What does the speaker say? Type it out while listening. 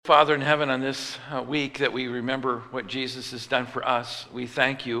Father in heaven, on this week that we remember what Jesus has done for us, we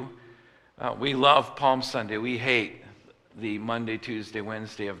thank you. We love Palm Sunday. We hate the Monday, Tuesday,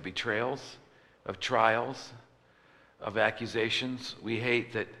 Wednesday of betrayals, of trials, of accusations. We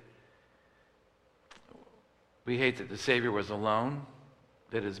hate that the Savior was alone,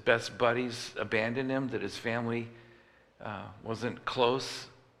 that his best buddies abandoned him, that his family wasn't close.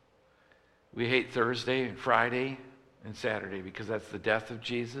 We hate Thursday and Friday and Saturday because that's the death of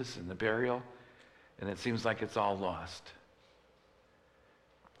Jesus and the burial, and it seems like it's all lost.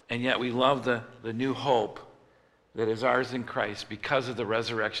 And yet we love the new hope that is ours in Christ because of the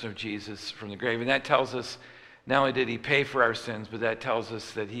resurrection of Jesus from the grave. And that tells us not only did he pay for our sins, but that tells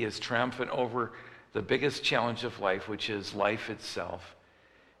us that he is triumphant over the biggest challenge of life, which is life itself.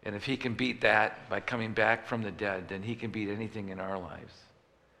 And if he can beat that by coming back from the dead, then he can beat anything in our lives.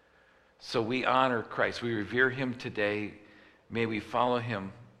 So we honor Christ. We revere him today. May we follow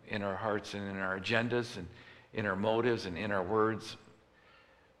him in our hearts and in our agendas and in our motives and in our words.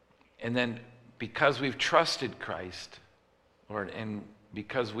 And then because we've trusted Christ, Lord, and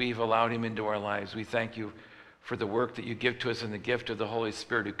because we've allowed him into our lives, we thank you for the work that you give to us and the gift of the Holy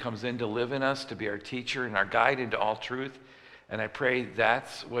Spirit who comes in to live in us, to be our teacher and our guide into all truth. And I pray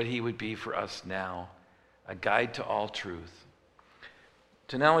that's what he would be for us now, a guide to all truth.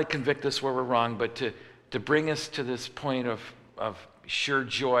 To not only convict us where we're wrong, but to bring us to this point of sure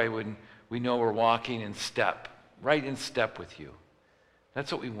joy when we know we're walking in step, right in step with you.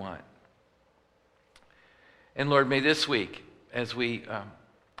 That's what we want. And Lord, may this week, as we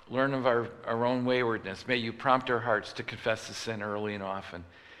learn of our own waywardness, may you prompt our hearts to confess the sin early and often,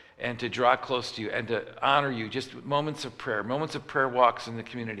 and to draw close to you, and to honor you. Just moments of prayer walks in the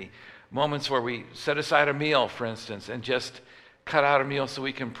community, moments where we set aside a meal, for instance, and just cut out a meal so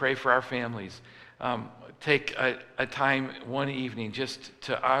we can pray for our families. Take a time one evening just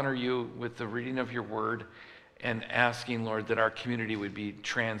to honor you with the reading of your word and asking, Lord, that our community would be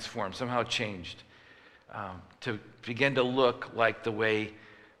transformed, somehow changed, to begin to look like the way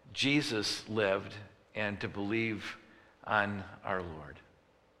Jesus lived and to believe on our Lord.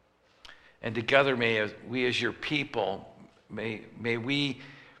 And together may we as your people, may we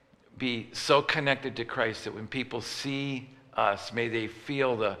be so connected to Christ that when people see us, may they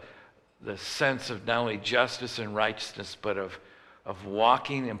feel the sense of not only justice and righteousness, but of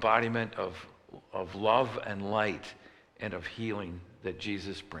walking embodiment of love and light and of healing that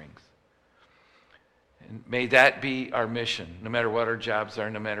Jesus brings. And may that be our mission, no matter what our jobs are,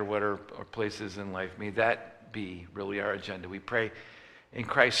 no matter what our places in life. May that be really our agenda. We pray in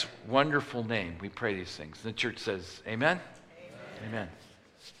Christ's wonderful name. We pray these things. And the church says, amen? Amen. Amen.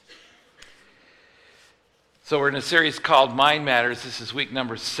 So we're in a series called Mind Matters. This is week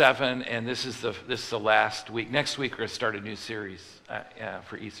number 7, and this is the last week. Next week we're going to start a new series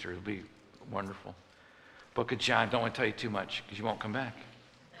for Easter. It'll be wonderful. Book of John. Don't want to tell you too much because you won't come back.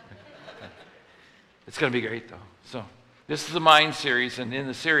 It's going to be great though. So this is the Mind series, and in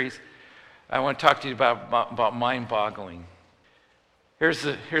the series I want to talk to you about mind-boggling. Here's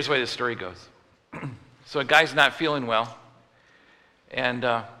the way the story goes. So a guy's not feeling well, and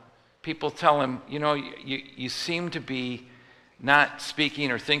people tell him, you seem to be not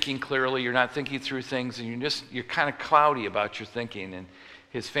speaking or thinking clearly. You're not thinking through things, and you're kind of cloudy about your thinking. And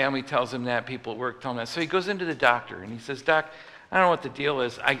his family tells him that. People at work tell him that. So he goes into the doctor, and he says, Doc, I don't know what the deal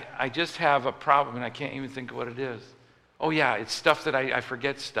is. I just have a problem, and I can't even think of what it is. Oh, yeah, it's stuff that I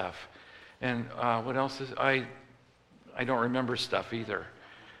forget stuff. And what else is I don't remember stuff either.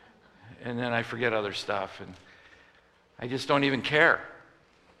 And then I forget other stuff, and I just don't even care.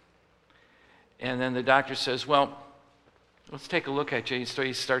 And then the doctor says, well, let's take a look at you. So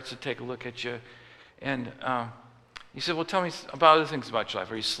he starts to take a look at you. And he said, well, tell me about other things about your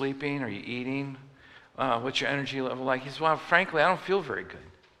life. Are you sleeping? Are you eating? What's your energy level like? He said, well, frankly, I don't feel very good.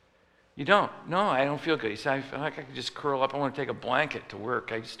 You don't? No, I don't feel good. He said, I feel like I could just curl up. I want to take a blanket to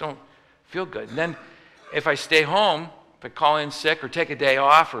work. I just don't feel good. And then if I stay home, if I call in sick or take a day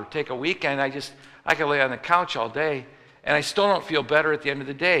off or take a weekend, I can lay on the couch all day. And I still don't feel better at the end of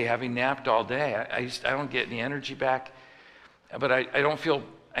the day, having napped all day. I don't get any energy back. But I don't feel,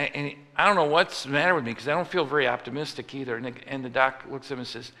 and I don't know what's the matter with me because I don't feel very optimistic either. And the doc looks at him and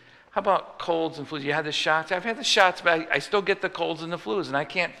says, how about colds and flus? You had the shots? I've had the shots, but I still get the colds and the flus, and I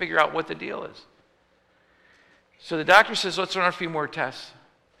can't figure out what the deal is. So the doctor says, let's run a few more tests.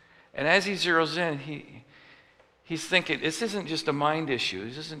 And as he zeroes in, he's thinking, this isn't just a mind issue.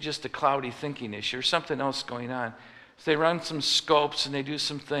 This isn't just a cloudy thinking issue. There's something else going on. So they run some scopes and they do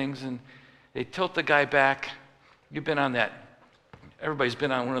some things and they tilt the guy back. You've been on that. Everybody's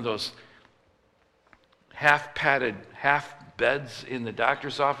been on one of those half-padded, half beds in the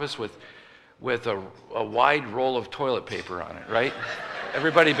doctor's office with a wide roll of toilet paper on it, right?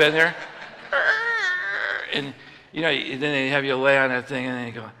 Everybody been there? And then they have you lay on that thing, and then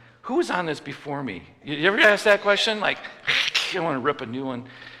you go, who was on this before me? You ever ask that question? Like, I want to rip a new one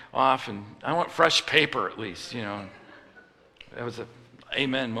off, and I want fresh paper at least, That was an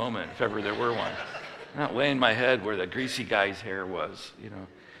amen moment, if ever there were one. I'm not laying my head where the greasy guy's hair was,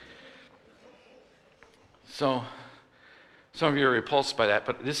 So, some of you are repulsed by that,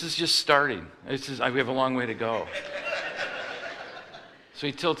 but this is just starting. We have a long way to go. So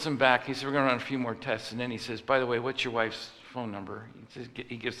he tilts him back. He says, we're going to run a few more tests. And then he says, by the way, what's your wife's phone number?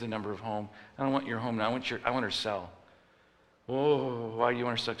 He gives the number of home. I don't want your home now. I want her cell. Oh, why do you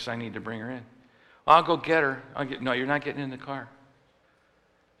want her cell? Because I need to bring her in. I'll go get her. No, you're not getting in the car.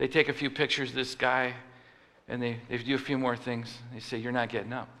 They take a few pictures of this guy, and they do a few more things. They say, you're not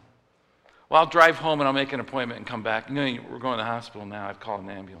getting up. Well, I'll drive home, and I'll make an appointment and come back. We're going to the hospital now. I've called an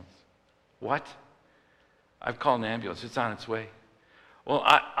ambulance. What? I've called an ambulance. It's on its way. Well,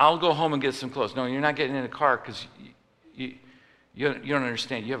 I'll go home and get some clothes. No, you're not getting in the car because you don't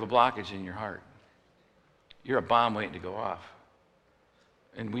understand. You have a blockage in your heart. You're a bomb waiting to go off.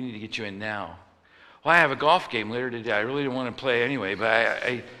 And we need to get you in now. Well, I have a golf game later today. I really don't want to play anyway,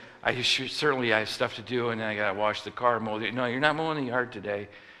 but I certainly have stuff to do, and then I got to wash the car. No, you're not mowing the yard today.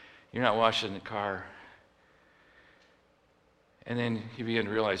 You're not washing the car. And then you begin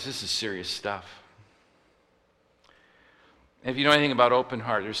to realize this is serious stuff. If you know anything about open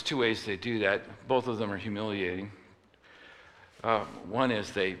heart, there's two ways they do that. Both of them are humiliating. One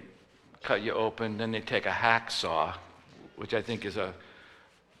is they cut you open, then they take a hacksaw, which I think is the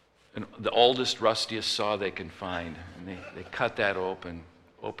oldest, rustiest saw they can find, and they cut that open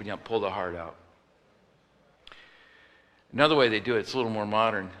you up, pull the heart out. Another way they do it's a little more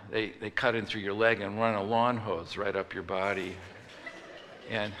modern. They cut in through your leg and run a lawn hose right up your body.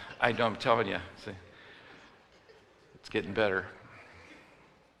 And I'm telling you, it's getting better.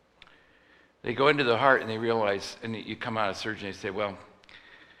 They go into the heart and they realize, and you come out of surgery and they say, well,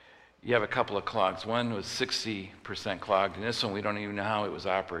 you have a couple of clogs. One was 60% clogged, and this one, we don't even know how it was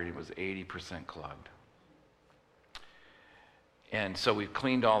operating. It was 80% clogged. And so we've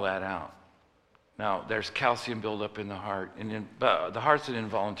cleaned all that out. Now, there's calcium buildup in the heart, and the heart's an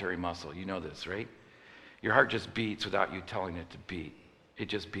involuntary muscle. You know this, right? Your heart just beats without you telling it to beat. It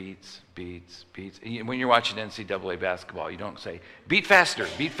just beats, beats, beats. And when you're watching NCAA basketball, you don't say, beat faster,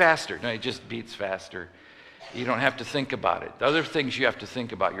 beat faster. No, it just beats faster. You don't have to think about it. The other things you have to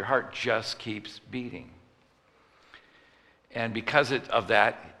think about, your heart just keeps beating. And because of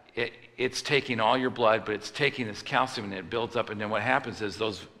that, it's taking all your blood, but it's taking this calcium and it builds up. And then what happens is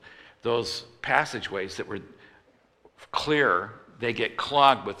those passageways that were clear, they get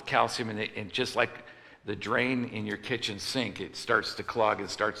clogged with calcium, and just like the drain in your kitchen sink, it starts to clog,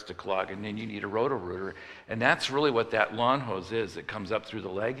 and then you need a Roto-Rooter. And that's really what that lawn hose is that comes up through the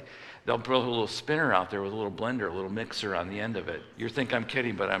leg. They'll put a little spinner out there with a little blender, a little mixer on the end of it. You think I'm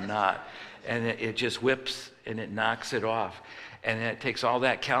kidding, but I'm not. And it just whips and it knocks it off. And then it takes all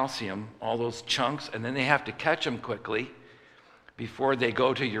that calcium, all those chunks, and then they have to catch them quickly before they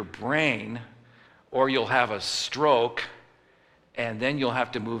go to your brain, or you'll have a stroke, and then you'll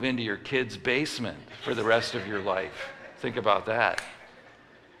have to move into your kid's basement for the rest of your life. Think about that.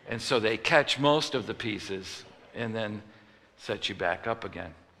 And so they catch most of the pieces and then set you back up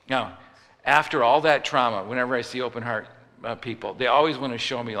again. Now, after all that trauma, whenever I see open heart people, they always want to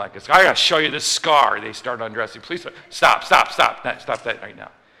show me like this. I got to show you this scar. They start undressing. Please stop. Stop that right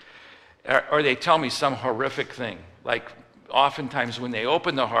now. Or they tell me some horrific thing. Like oftentimes when they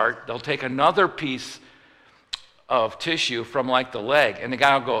open the heart, they'll take another piece of tissue from like the leg, and the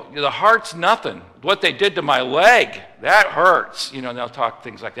guy will go, the heart's nothing. What they did to my leg, that hurts. And they'll talk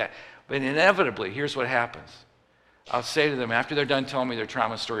things like that. But inevitably, here's what happens. I'll say to them, after they're done telling me their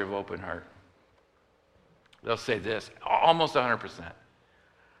trauma story of open heart, they'll say this, almost 100%.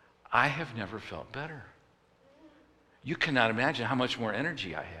 I have never felt better. You cannot imagine how much more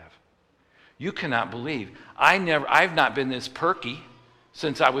energy I have. You cannot believe. I've not been this perky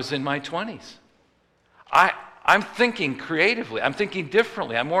since I was in my 20s. I'm thinking creatively. I'm thinking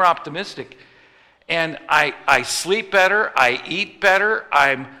differently. I'm more optimistic. And I sleep better. I eat better.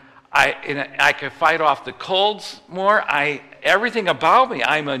 I can fight off the colds more. Everything about me,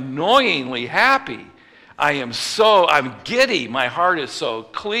 I'm annoyingly happy. I'm giddy. My heart is so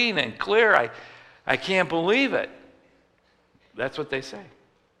clean and clear. I can't believe it. That's what they say.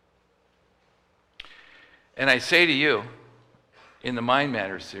 And I say to you, in the Mind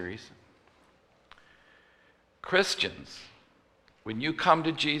Matters series, Christians, when you come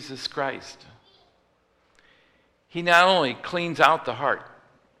to Jesus Christ, He not only cleans out the heart,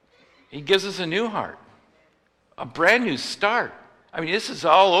 he gives us a new heart, a brand new start. I mean, this is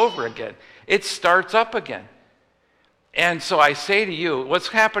all over again. It starts up again. And so I say to you, what's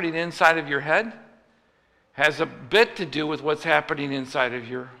happening inside of your head has a bit to do with what's happening inside of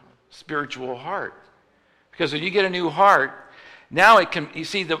your spiritual heart. Because when you get a new heart, now it can, you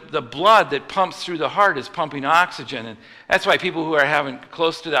see, the blood that pumps through the heart is pumping oxygen. And that's why people who are having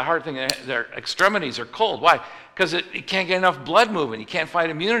close to that heart thing, their extremities are cold. Why? Because it can't get enough blood moving. You can't fight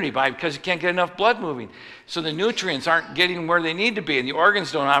immunity because you can't get enough blood moving. So the nutrients aren't getting where they need to be, and the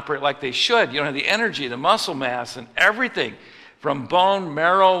organs don't operate like they should. You don't have the energy, the muscle mass, and everything from bone,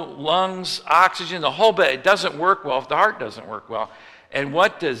 marrow, lungs, oxygen, the whole bit. It doesn't work well if the heart doesn't work well. And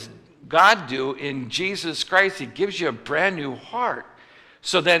what does God do in Jesus Christ? He gives you a brand new heart.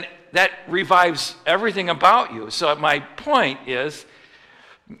 So then that revives everything about you. So my point is,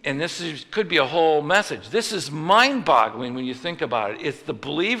 and could be a whole message, this is mind-boggling when you think about it. It's the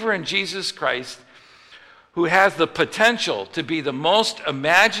believer in Jesus Christ who has the potential to be the most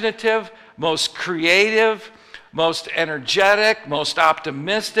imaginative, most creative, most energetic, most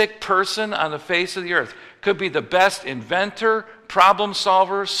optimistic person on the face of the earth. Could be the best inventor, problem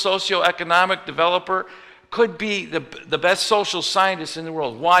solver, socioeconomic developer, could be the best social scientist in the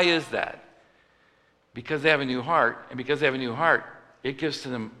world. Why is that? Because they have a new heart, and because they have a new heart, it gives to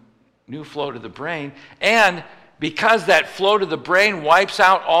them new flow to the brain, and because that flow to the brain wipes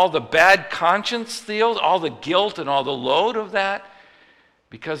out all the bad conscience feels, all the guilt and all the load of that,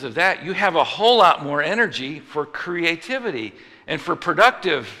 because of that, you have a whole lot more energy for creativity and for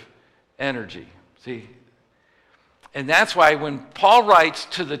productive energy. See? And that's why when Paul writes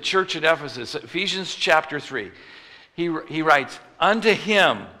to the church at Ephesus, Ephesians chapter 3, he writes, "Unto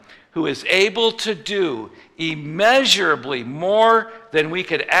him who is able to do immeasurably more than we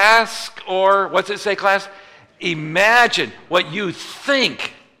could ask or," what's it say, class? Imagine. What you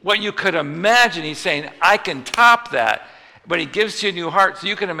think, what you could imagine. He's saying, I can top that. But he gives you a new heart so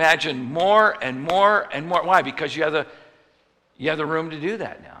you can imagine more and more and more. Why? Because you have the room to do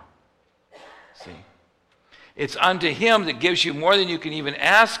that now. See? It's unto him that gives you more than you can even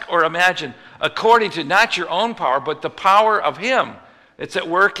ask or imagine, according to not your own power, but the power of him that's at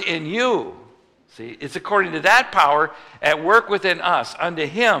work in you. See? It's according to that power at work within us. Unto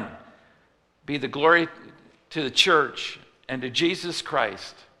him be the glory to the church and to Jesus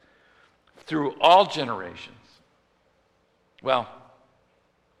Christ through all generations. Well,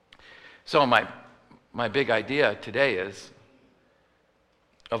 so my big idea today is,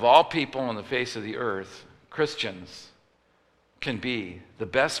 of all people on the face of the earth, Christians can be the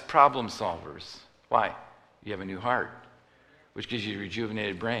best problem solvers. Why? You have a new heart, which gives you a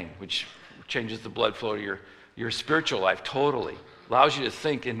rejuvenated brain, which changes the blood flow to your spiritual life totally. Allows you to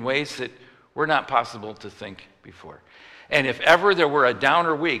think in ways that were not possible to think before. And if ever there were a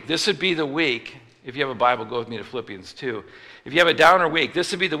downer week, this would be the week. If you have a Bible, go with me to Philippians 2. If you have a downer week,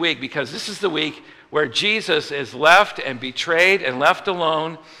 this would be the week, because this is the week where Jesus is left and betrayed and left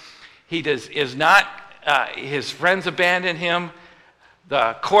alone. His friends abandon him.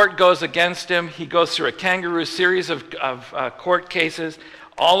 The court goes against him. He goes through a kangaroo series of court cases.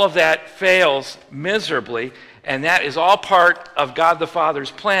 All of that fails miserably, and that is all part of God the Father's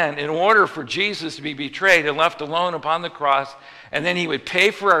plan in order for Jesus to be betrayed and left alone upon the cross, and then he would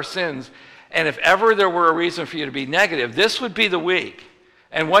pay for our sins. And if ever there were a reason for you to be negative, this would be the week.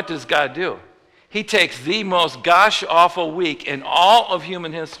 And what does God do? He takes the most gosh-awful week in all of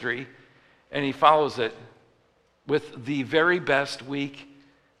human history, and he follows it with the very best week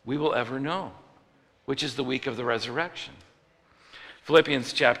we will ever know, which is the week of the resurrection.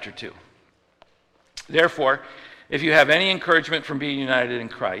 Philippians chapter 2. Therefore, if you have any encouragement from being united in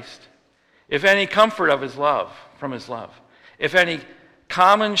Christ, if any comfort of his love, from his love, if any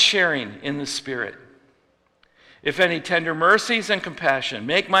common sharing in the Spirit, if any tender mercies and compassion,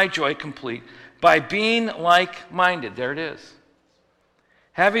 make my joy complete by being like-minded. There it is.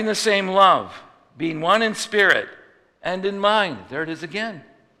 Having the same love, being one in spirit and in mind. There it is again.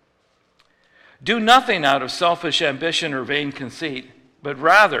 Do nothing out of selfish ambition or vain conceit, but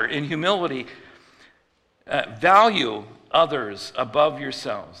rather in humility value others above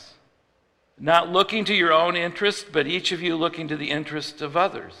yourselves, not looking to your own interest, but each of you looking to the interest of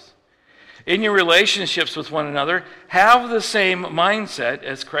others. In your relationships with one another, have the same mindset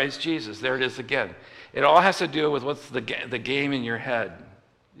as Christ Jesus. There it is again. It all has to do with what's the game in your head.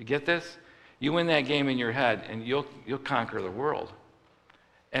 You get this? You win that game in your head, and you'll conquer the world.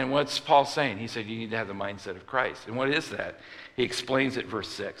 And what's Paul saying? He said you need to have the mindset of Christ. And what is that? He explains it, verse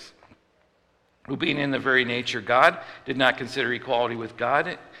 6. Who being in the very nature God, did not consider equality with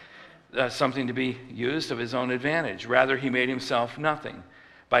God something to be used of his own advantage. Rather, he made himself nothing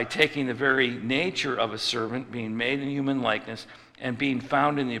by taking the very nature of a servant, being made in human likeness, and being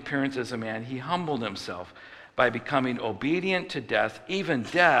found in the appearance as a man. He humbled himself by becoming obedient to death, even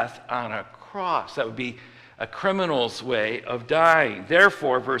death on a cross. That would be a criminal's way of dying.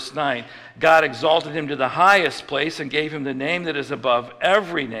 Therefore, verse 9, God exalted him to the highest place and gave him the name that is above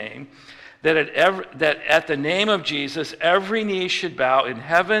every name, that at the name of Jesus every knee should bow in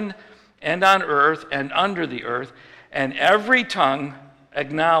heaven and on earth and under the earth, and every tongue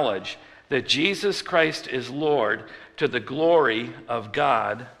acknowledge that Jesus Christ is Lord, to the glory of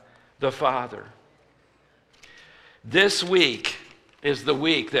God the Father. This week is the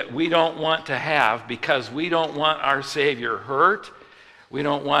week that we don't want to have, because we don't want our Savior hurt. We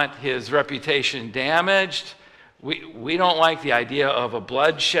don't want his reputation damaged. We don't like the idea of a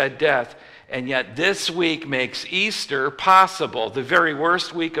bloodshed death. And yet this week makes Easter possible. The very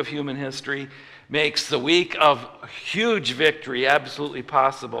worst week of human history makes the week of huge victory absolutely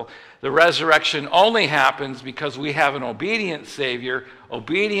possible. The resurrection only happens because we have an obedient Savior,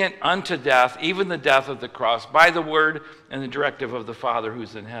 obedient unto death, even the death of the cross, by the word and the directive of the Father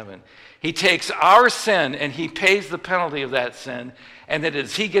who's in heaven. He takes our sin and he pays the penalty of that sin. And that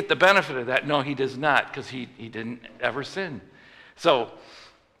does he get the benefit of that? No, he does not, because he didn't ever sin. So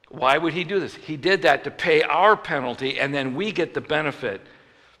why would he do this? He did that to pay our penalty, and then we get the benefit.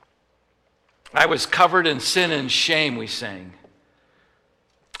 I was covered in sin and shame, we sang.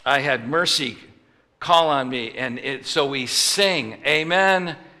 I had mercy call on me, and so we sing,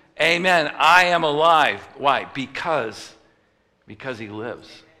 amen, amen, I am alive. Why? Because he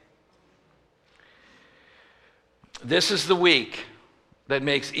lives. This is the week that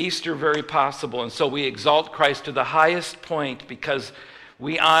makes Easter very possible, and so we exalt Christ to the highest point because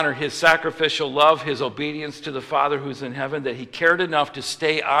we honor his sacrificial love, his obedience to the Father who's in heaven, that he cared enough to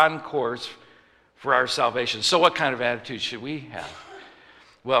stay on course for our salvation. So what kind of attitude should we have?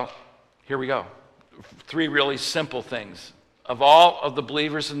 Well, here we go. 3 really simple things. Of all of the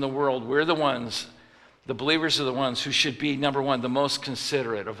believers in the world, the believers are the ones who should be, number one, the most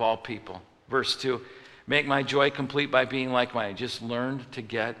considerate of all people. Verse 2, make my joy complete by being like-minded. Just learn to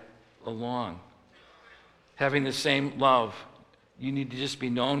get along. Having the same love. You need to just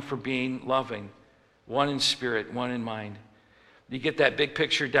be known for being loving. One in spirit, one in mind. You get that big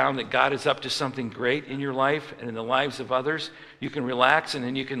picture down that God is up to something great in your life and in the lives of others. You can relax, and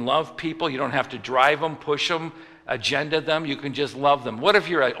then you can love people. You don't have to drive them, push them, agenda them. You can just love them. What if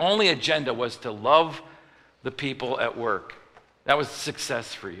your only agenda was to love the people at work? That was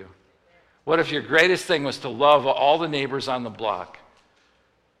success for you. What if your greatest thing was to love all the neighbors on the block?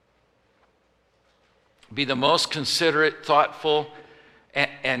 Be the most considerate, thoughtful,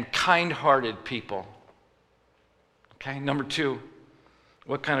 and kind-hearted people. Okay, number 2,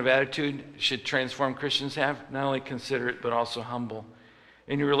 what kind of attitude should transformed Christians have? Not only considerate, but also humble.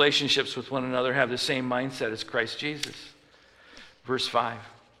 In your relationships with one another, have the same mindset as Christ Jesus. Verse 5,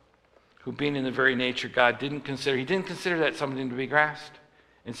 who being in the very nature God didn't consider that something to be grasped.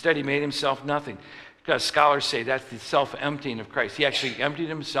 Instead, he made himself nothing. Because scholars say that's the self-emptying of Christ. He actually emptied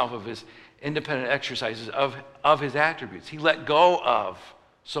himself of his independent exercises of his attributes. He let go of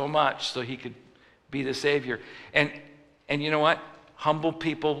so much so he could be the Savior. And you know what? Humble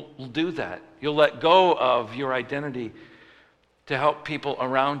people will do that. You'll let go of your identity to help people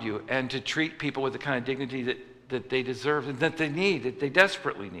around you and to treat people with the kind of dignity that they deserve and that they need, that they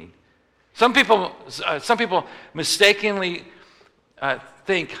desperately need. Some people mistakenly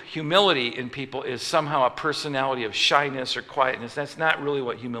think humility in people is somehow a personality of shyness or quietness. That's not really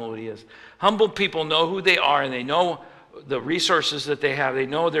what humility is. Humble people know who they are, and they know the resources that they have. They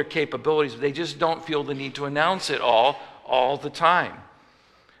know their capabilities. They just don't feel the need to announce it all the time.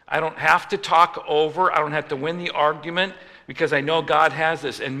 I don't have to talk over. I don't have to win the argument because I know God has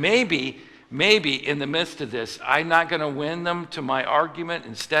this. And maybe in the midst of this, I'm not going to win them to my argument.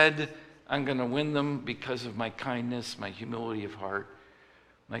 Instead, I'm going to win them because of my kindness, my humility of heart,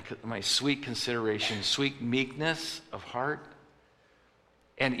 my sweet consideration, sweet meekness of heart.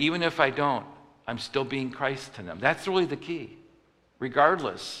 And even if I don't, I'm still being Christ to them. That's really the key.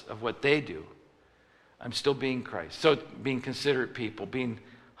 Regardless of what they do, I'm still being Christ. So being considerate people, being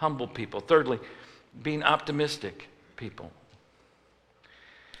humble people. Thirdly, being optimistic people.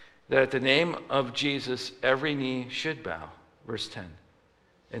 That at the name of Jesus, every knee should bow. Verse 10.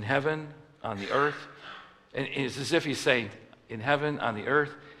 In heaven, on the earth. And it's as if he's saying, in heaven, on the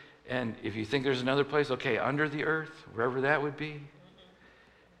earth. And if you think there's another place, okay, under the earth, wherever that would be.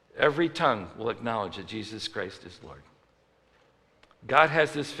 Every tongue will acknowledge that Jesus Christ is Lord. God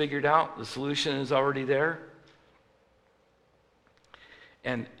has this figured out. The solution is already there.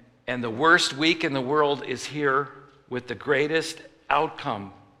 And And the worst week in the world is here with the greatest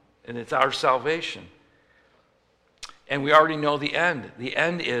outcome, and it's our salvation. And we already know the end. The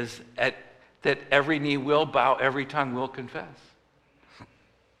end is that every knee will bow, every tongue will confess.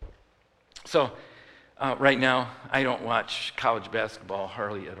 So right now, I don't watch college basketball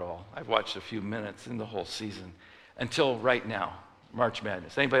hardly at all. I've watched a few minutes in the whole season until right now, March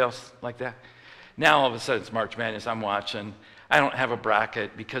Madness. Anybody else like that? Now all of a sudden it's March Madness. I'm watching. I don't have a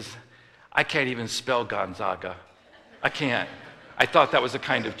bracket because I can't even spell Gonzaga. I can't. I thought that was a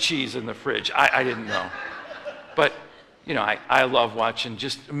kind of cheese in the fridge. I didn't know. But, I love watching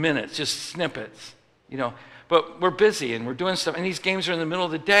just minutes, just snippets, But we're busy and we're doing stuff. And these games are in the middle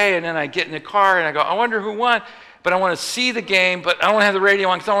of the day. And then I get in the car and I go, I wonder who won. But I want to see the game, but I don't have the radio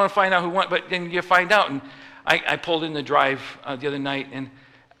on because I want to find out who won. But then you find out. And I pulled in the drive the other night, and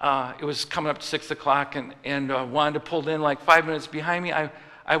it was coming up to 6 o'clock, and Wanda pulled in like 5 minutes behind me.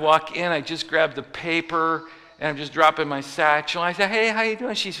 I walk in, I just grab the paper, and I'm just dropping my satchel. I say, hey, how you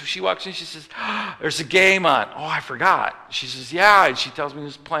doing? She walks in, she says, there's a game on. Oh, I forgot. She says, yeah, and she tells me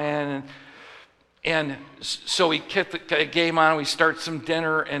this plan, and so we get the game on, we start some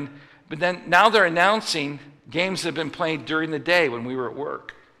dinner, but then now they're announcing games that have been played during the day when we were at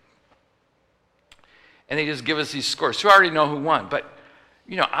work. And they just give us these scores. So I already know who won, but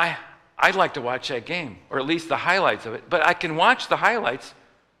I'd like to watch that game, or at least the highlights of it, but I can watch the highlights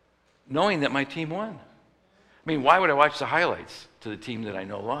knowing that my team won. I mean, why would I watch the highlights to the team that I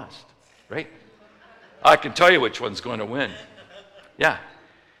know lost, right? I can tell you which one's going to win. Yeah.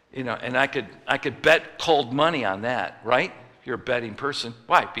 And I could bet cold money on that, right? If you're a betting person.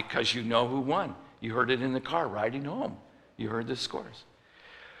 Why? Because you know who won. You heard it in the car riding home. You heard the scores.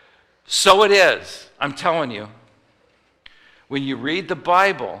 So it is, I'm telling you, when you read the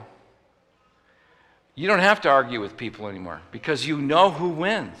Bible, you don't have to argue with people anymore because you know who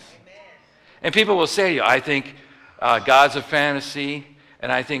wins. And people will say to you, I think God's a fantasy,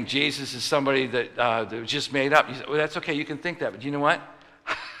 and I think Jesus is somebody that was just made up. You say, well, that's okay, you can think that, but you know what?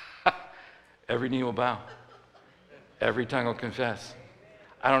 Every knee will bow. Every tongue will confess.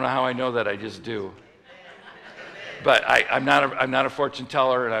 I don't know how I know that, I just do. But I'm not a fortune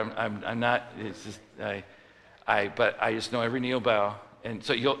teller, and I'm not. It's just but I just know every knee will bow, and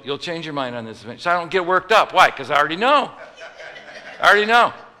so you'll change your mind on this event. So I don't get worked up. Why? Because I already know. I already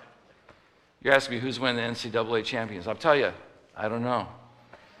know. You're asking me who's winning the NCAA champions. I'll tell you, I don't know.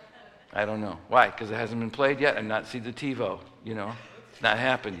 I don't know. Why? Because it hasn't been played yet. I've not seen the TiVo. It's not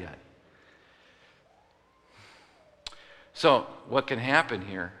happened yet. So what can happen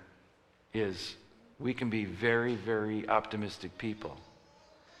here is we can be very, very optimistic people.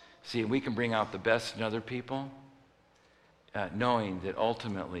 See, we can bring out the best in other people, knowing that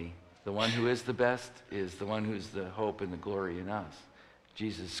ultimately the one who is the best is the one who's the hope and the glory in us,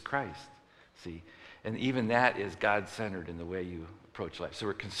 Jesus Christ. See, and even that is God-centered in the way you approach life. So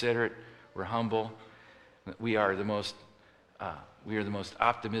we're considerate, we're humble, we are the most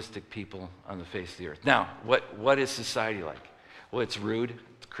optimistic people on the face of the earth. Now, what is society like? Well, it's rude,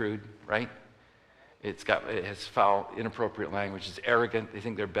 it's crude, right? It has foul, inappropriate language. It's arrogant. They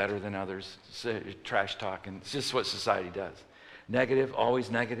think they're better than others. It's trash talking. It's just what society does. Negative, always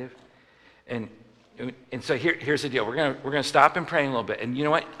negative. And so here's the deal. We're gonna stop and pray a little bit. And you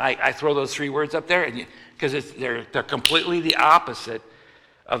know what? I throw those three words up there because they're completely the opposite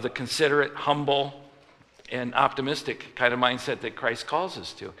of the considerate, humble, and optimistic kind of mindset that Christ calls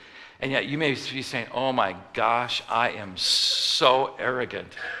us to. And yet you may be saying, "Oh my gosh, I am so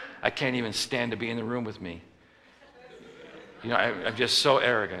arrogant. I can't even stand to be in the room with me. I'm just so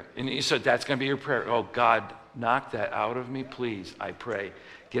arrogant." And so that's going to be your prayer. Oh, God, knock that out of me, please, I pray.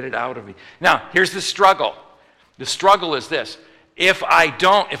 Get it out of me. Now, here's the struggle. The struggle is this. If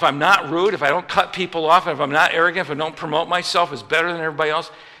I'm not rude, if I don't cut people off, and if I'm not arrogant, if I don't promote myself as better than everybody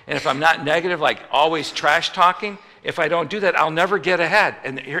else, and if I'm not negative, like always trash talking, if I don't do that, I'll never get ahead.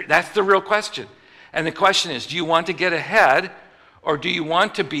 And that's the real question. And the question is, do you want to get ahead, or do you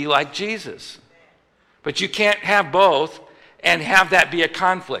want to be like Jesus? But you can't have both and have that be a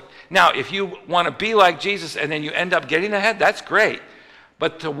conflict. Now, if you want to be like Jesus and then you end up getting ahead, that's great.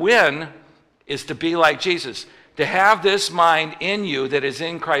 But to win is to be like Jesus. To have this mind in you that is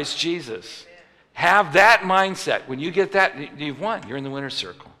in Christ Jesus. Have that mindset. When you get that, you've won. You're in the winner's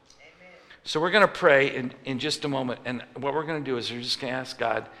circle. So we're going to pray in just a moment. And what we're going to do is we're just going to ask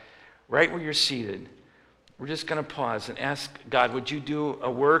God, right where you're seated, we're just going to pause and ask God, would you do a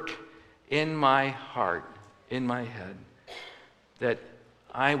work in my heart, in my head, that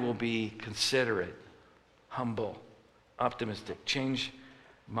I will be considerate, humble, optimistic. Change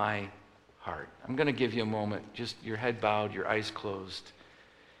my heart. I'm going to give you a moment, just your head bowed, your eyes closed.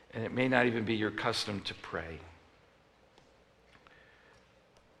 And it may not even be your custom to pray.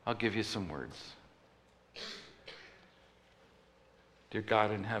 I'll give you some words. Dear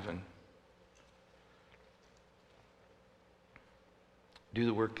God in heaven, do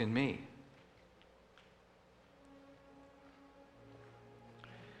the work in me.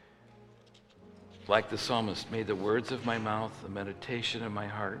 Like the psalmist, may the words of my mouth, the meditation of my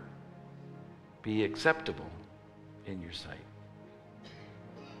heart be acceptable in your sight.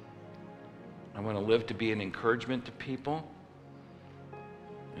 I want to live to be an encouragement to people.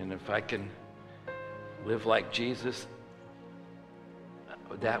 And if I can live like Jesus,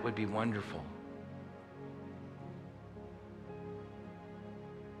 that would be wonderful.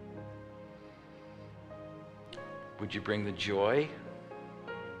 Would you bring the joy,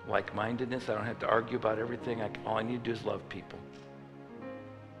 like-mindedness? I don't have to argue about everything. All I need to do is love people.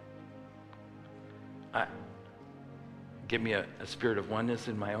 Give me a spirit of oneness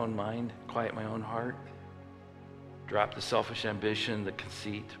in my own mind, quiet my own heart. Drop the selfish ambition, the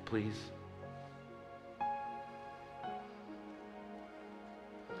conceit, please.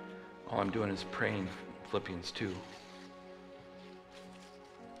 All I'm doing is praying Philippians 2.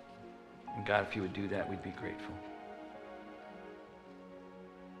 And God, if you would do that, we'd be grateful.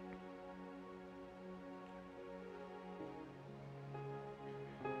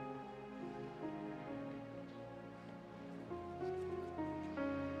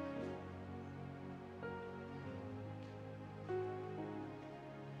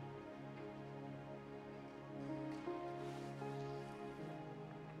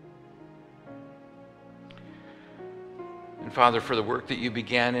 And Father, for the work that you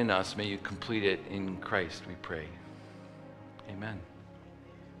began in us, may you complete it in Christ, we pray. Amen.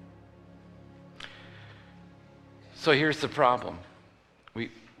 So here's the problem. We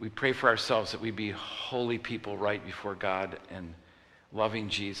pray for ourselves that we be holy people right before God and loving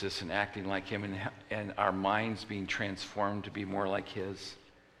Jesus and acting like him, and our minds being transformed to be more like his.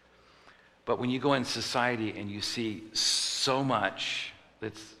 But when you go in society and you see so much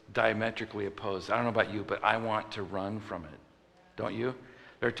that's diametrically opposed, I don't know about you, but I want to run from it. Don't you?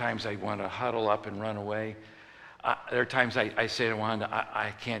 There are times I want to huddle up and run away. There are times I say to Wanda,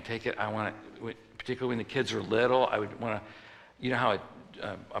 I can't take it. I want to, particularly when the kids are little, I would want to, you know how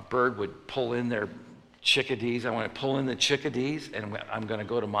a bird would pull in their chickadees? I want to pull in the chickadees, and I'm going to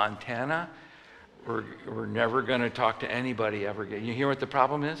go to Montana. We're never going to talk to anybody ever again. You hear what the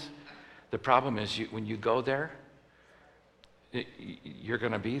problem is? The problem is when you go there, you're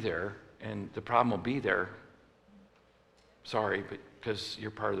going to be there, and the problem will be there. Sorry, but because you're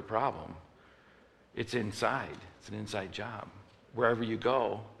part of the problem. It's inside. It's an inside job. Wherever you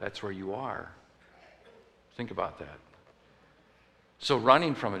go, that's where you are. Think about that. So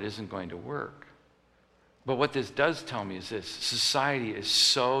running from it isn't going to work. But what this does tell me is this: society is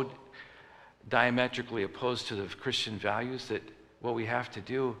so diametrically opposed to the Christian values that what we have to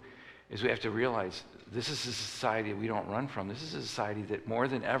do is we have to realize this is a society we don't run from. This is a society that more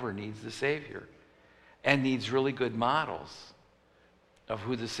than ever needs the Savior and needs really good models of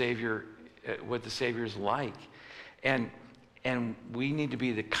who the Savior, what the Savior's like. And we need to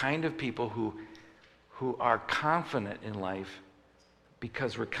be the kind of people who are confident in life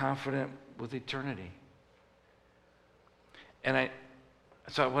because we're confident with eternity. And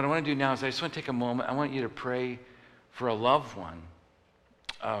so what I want to do now is I just want to take a moment. I want you to pray for a loved one,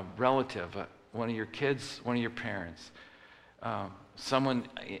 a relative, one of your kids, one of your parents, someone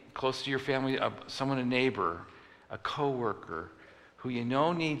close to your family, someone, a neighbor, a coworker who you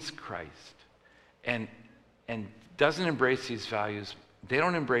know needs Christ and doesn't embrace these values. They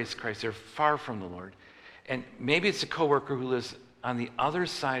don't embrace Christ. They're far from the Lord. And maybe it's a coworker who lives on the other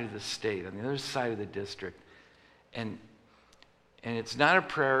side of the state, on the other side of the district. And it's not a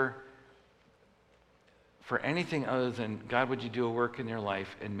prayer for anything other than, God, would you do a work in their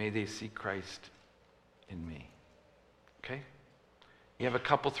life, and may they see Christ in me. Okay? You have a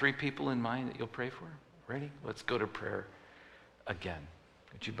couple, 3 people in mind that you'll pray for? Ready? Let's go to prayer again.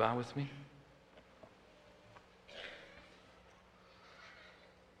 Would you bow with me?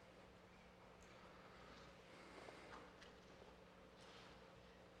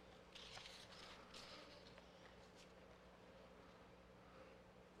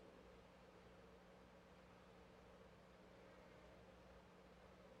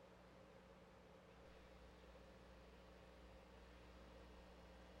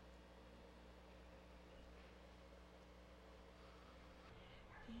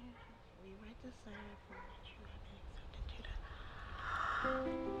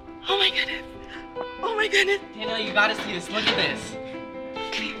 Oh my goodness. Oh my goodness. Daniel, you gotta see this. Look at this.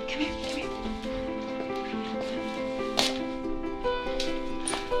 Come here.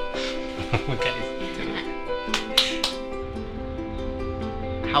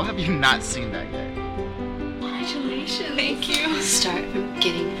 How have you not seen that yet? Congratulations. Thank you. Start from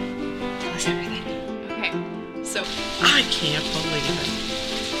beginning. Tell us everything. Okay, so I can't believe it.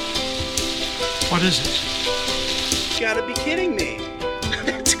 What is it? You gotta be kidding me.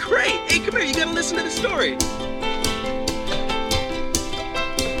 That's great. Hey, come here. You gotta listen to the story.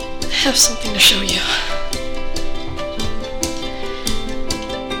 I have something to show you.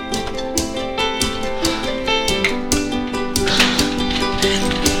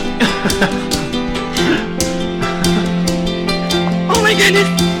 oh my goodness.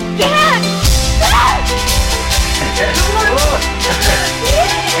 Dad! Dad!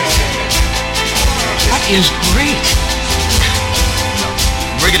 That is great.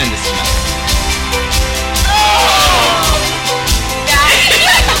 We're getting this tonight.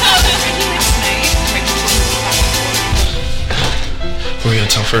 Who are we gonna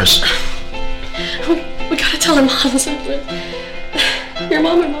tell first? We gotta tell our moms. Your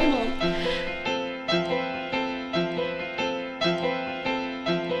mom and my mom.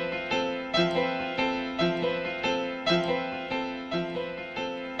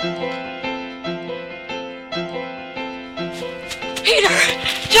 Peter!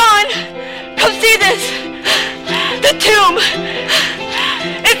 John! Come see this! The tomb!